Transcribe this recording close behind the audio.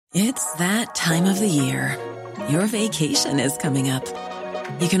It's that time of the year. Your vacation is coming up.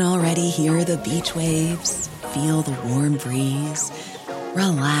 You can already hear the beach waves, feel the warm breeze,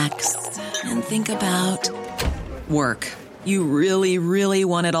 relax, and think about work. You really, really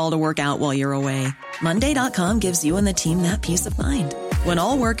want it all to work out while you're away. Monday.com gives you and the team that peace of mind. When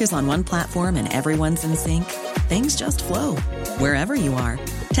all work is on one platform and everyone's in sync, things just flow. Wherever you are,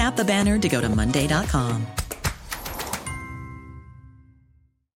 tap the banner to go to Monday.com.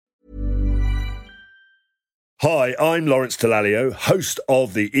 Hi, I'm Lawrence Dallaglio, host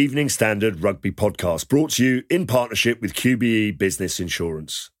of the Evening Standard Rugby Podcast, brought to you in partnership with QBE Business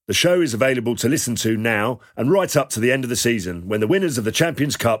Insurance. The show is available to listen to now and right up to the end of the season, when the winners of the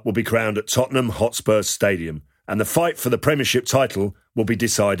Champions Cup will be crowned at Tottenham Hotspur Stadium, and the fight for the Premiership title will be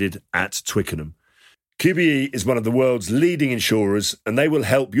decided at Twickenham. QBE is one of the world's leading insurers, and they will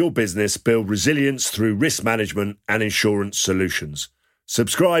help your business build resilience through risk management and insurance solutions.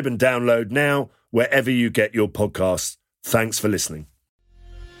 Subscribe and download now, wherever you get your podcasts. Thanks for listening.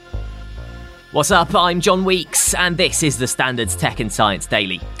 What's up? I'm John Weeks, and this is the Standard's Tech and Science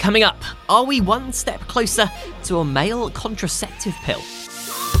Daily. Coming up, are we one step closer to a male contraceptive pill?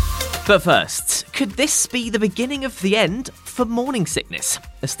 But first, could this be the beginning of the end for morning sickness?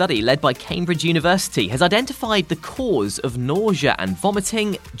 A study led by Cambridge University has identified the cause of nausea and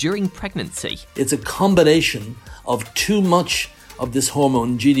vomiting during pregnancy. It's a combination of too much of this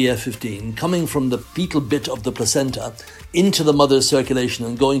hormone GDF15 coming from the fetal bit of the placenta into the mother's circulation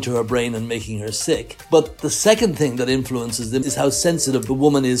and going to her brain and making her sick. But the second thing that influences them is how sensitive the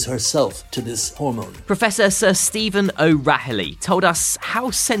woman is herself to this hormone. Professor Sir Stephen O'Rahilly told us how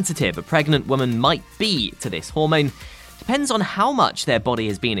sensitive a pregnant woman might be to this hormone depends on how much their body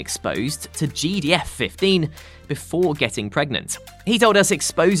has been exposed to GDF15 before getting pregnant. He told us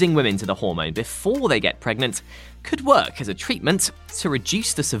exposing women to the hormone before they get pregnant could work as a treatment to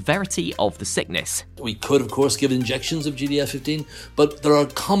reduce the severity of the sickness. We could, of course, give injections of GDF15, but there are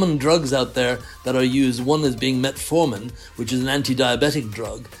common drugs out there that are used. One is being metformin, which is an anti-diabetic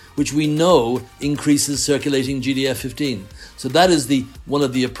drug, which we know increases circulating GDF15. So that is one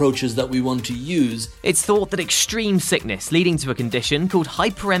of the approaches that we want to use. It's thought that extreme sickness leading to a condition called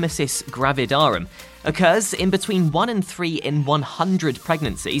hyperemesis gravidarum occurs in between 1 and 3 in 100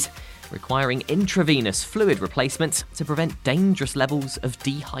 pregnancies, requiring intravenous fluid replacement to prevent dangerous levels of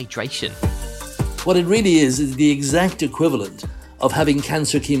dehydration. What it really is the exact equivalent of having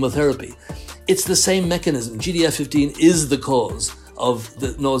cancer chemotherapy. It's the same mechanism. GDF15 is the cause of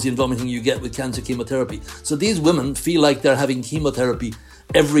the nausea and vomiting you get with cancer chemotherapy. So these women feel like they're having chemotherapy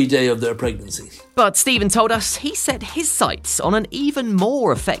every day of their pregnancy. But Stephen told us he set his sights on an even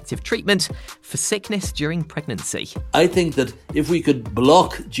more effective treatment for sickness during pregnancy. I think that if we could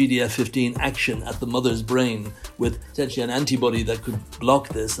block GDF15 action at the mother's brain with essentially an antibody that could block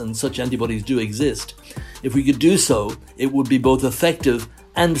this, and such antibodies do exist, if we could do so, it would be both effective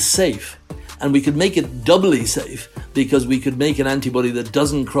and safe. And we could make it doubly safe because we could make an antibody that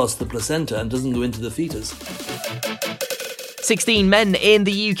doesn't cross the placenta and doesn't go into the fetus. 16 men in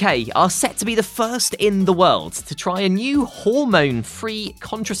the UK are set to be the first in the world to try a new hormone-free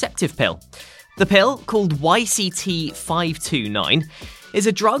contraceptive pill. The pill, called YCT529, is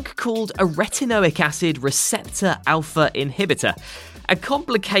a drug called a retinoic acid receptor alpha inhibitor. A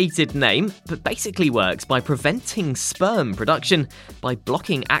complicated name, but basically works by preventing sperm production by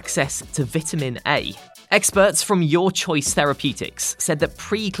blocking access to vitamin A. Experts from Your Choice Therapeutics said that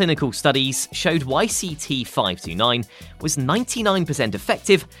preclinical studies showed YCT529 was 99%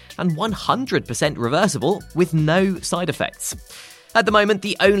 effective and 100% reversible with no side effects. At the moment,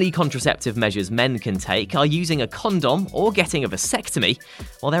 the only contraceptive measures men can take are using a condom or getting a vasectomy,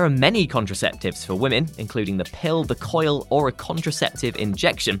 while there are many contraceptives for women, including the pill, the coil, or a contraceptive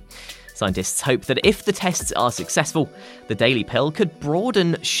injection. Scientists hope that if the tests are successful, the daily pill could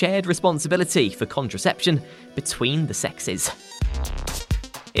broaden shared responsibility for contraception between the sexes.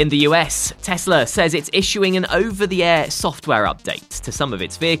 In the US, Tesla says it's issuing an over-the-air software update to some of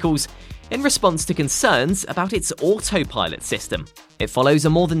its vehicles in response to concerns about its autopilot system. It follows a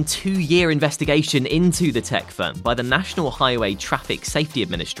more than 2-year investigation into the tech firm by the National Highway Traffic Safety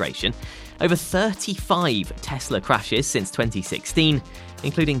Administration. Over 35 Tesla crashes since 2016,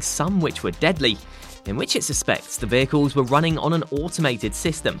 including some which were deadly, in which it suspects the vehicles were running on an automated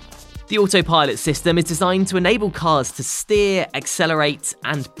system. The autopilot system is designed to enable cars to steer, accelerate,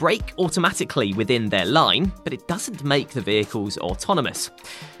 and brake automatically within their line, but it doesn't make the vehicles autonomous.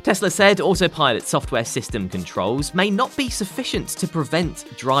 Tesla said autopilot software system controls may not be sufficient to prevent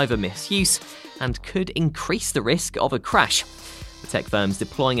driver misuse and could increase the risk of a crash. The tech firm's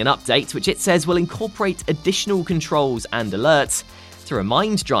deploying an update which it says will incorporate additional controls and alerts to to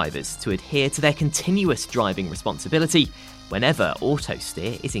remind drivers to adhere to their continuous driving responsibility whenever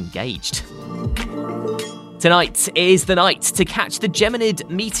autosteer is engaged. Tonight is the night to catch the Geminid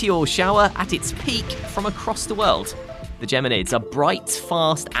meteor shower at its peak from across the world. The Geminids are bright,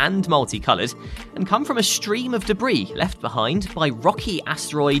 fast and multicoloured and come from a stream of debris left behind by rocky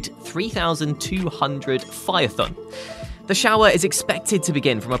asteroid 3200 Phaethon. The shower is expected to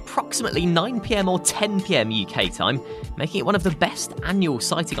begin from approximately 9 p.m. or 10 p.m. UK time, making it one of the best annual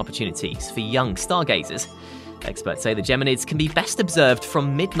sighting opportunities for young stargazers. Experts say the Geminids can be best observed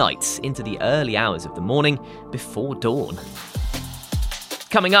from midnight into the early hours of the morning before dawn.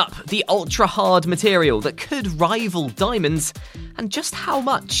 Coming up, the ultra-hard material that could rival diamonds, and just how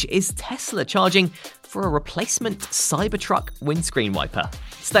much is Tesla charging for a replacement Cybertruck windscreen wiper?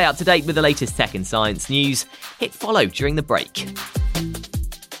 Stay up to date with the latest tech and science news. Hit follow during the break.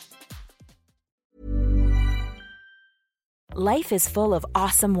 Life is full of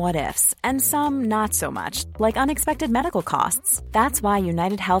awesome what-ifs, and some not so much, like unexpected medical costs. That's why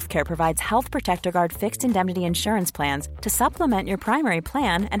United Healthcare provides Health Protector Guard fixed indemnity insurance plans to supplement your primary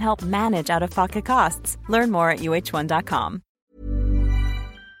plan and help manage out-of-pocket costs. Learn more at uh1.com.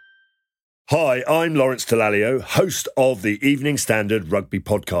 Hi, I'm Lawrence Dallaglio, host of the Evening Standard Rugby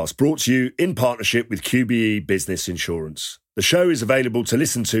Podcast, brought to you in partnership with QBE Business Insurance. The show is available to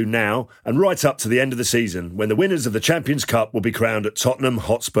listen to now and right up to the end of the season, when the winners of the Champions Cup will be crowned at Tottenham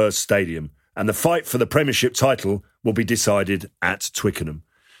Hotspur Stadium and the fight for the Premiership title will be decided at Twickenham.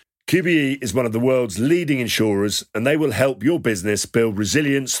 QBE is one of the world's leading insurers, and they will help your business build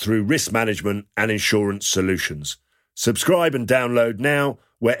resilience through risk management and insurance solutions. Subscribe and download now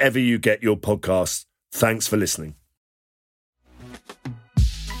wherever you get your podcasts. Thanks for listening.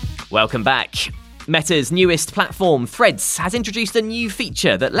 Welcome back. Meta's newest platform, Threads, has introduced a new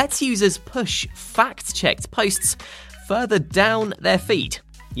feature that lets users push fact-checked posts further down their feed.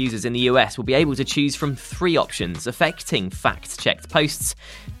 Users in the US will be able to choose from 3 options affecting fact-checked posts: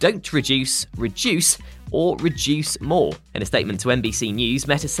 don't reduce, reduce, or reduce more. In a statement to NBC News,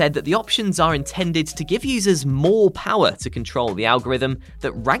 Meta said that the options are intended to give users more power to control the algorithm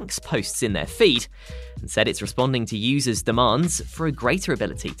that ranks posts in their feed, and said it's responding to users' demands for a greater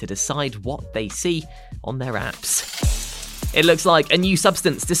ability to decide what they see on their apps. It looks like a new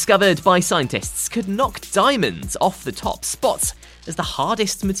substance discovered by scientists could knock diamonds off the top spot as the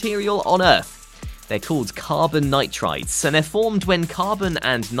hardest material on Earth. They're called carbon nitrides, and they're formed when carbon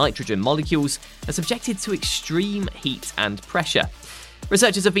and nitrogen molecules are subjected to extreme heat and pressure.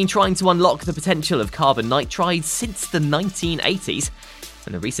 Researchers have been trying to unlock the potential of carbon nitrides since the 1980s,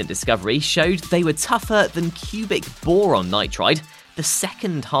 and a recent discovery showed they were tougher than cubic boron nitride, the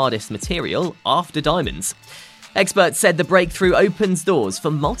second hardest material after diamonds. Experts said the breakthrough opens doors for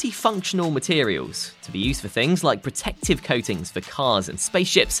multifunctional materials to be used for things like protective coatings for cars and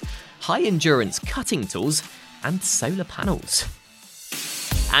spaceships, high-endurance cutting tools, and solar panels.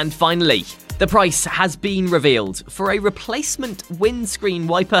 And finally, the price has been revealed for a replacement windscreen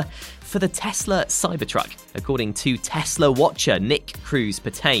wiper for the Tesla Cybertruck. According to Tesla watcher Nick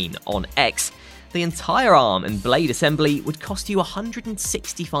Cruz-Patane on X, the entire arm and blade assembly would cost you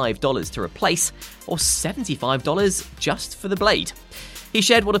 $165 to replace, or $75 just for the blade. He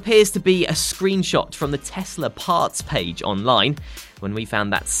shared what appears to be a screenshot from the Tesla parts page online. When we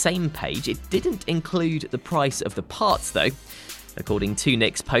found that same page, it didn't include the price of the parts though. According to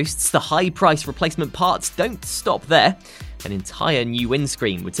Nick's posts, the high-price replacement parts don't stop there. An entire new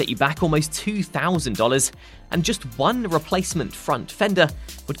windscreen would set you back almost $2,000, and just one replacement front fender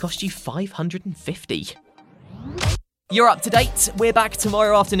would cost you $550. You're up to date. We're back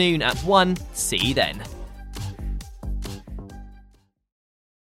tomorrow afternoon at 1. See you then.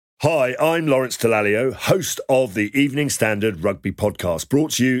 Hi, I'm Lawrence Dallaglio, host of the Evening Standard Rugby Podcast,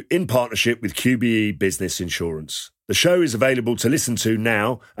 brought to you in partnership with QBE Business Insurance. The show is available to listen to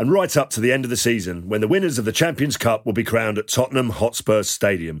now and right up to the end of the season, when the winners of the Champions Cup will be crowned at Tottenham Hotspur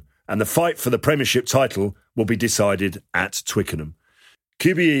Stadium and the fight for the Premiership title will be decided at Twickenham.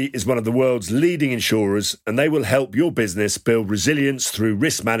 QBE is one of the world's leading insurers, and they will help your business build resilience through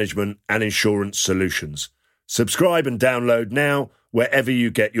risk management and insurance solutions. Subscribe and download now wherever you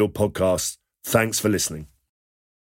get your podcasts. Thanks for listening.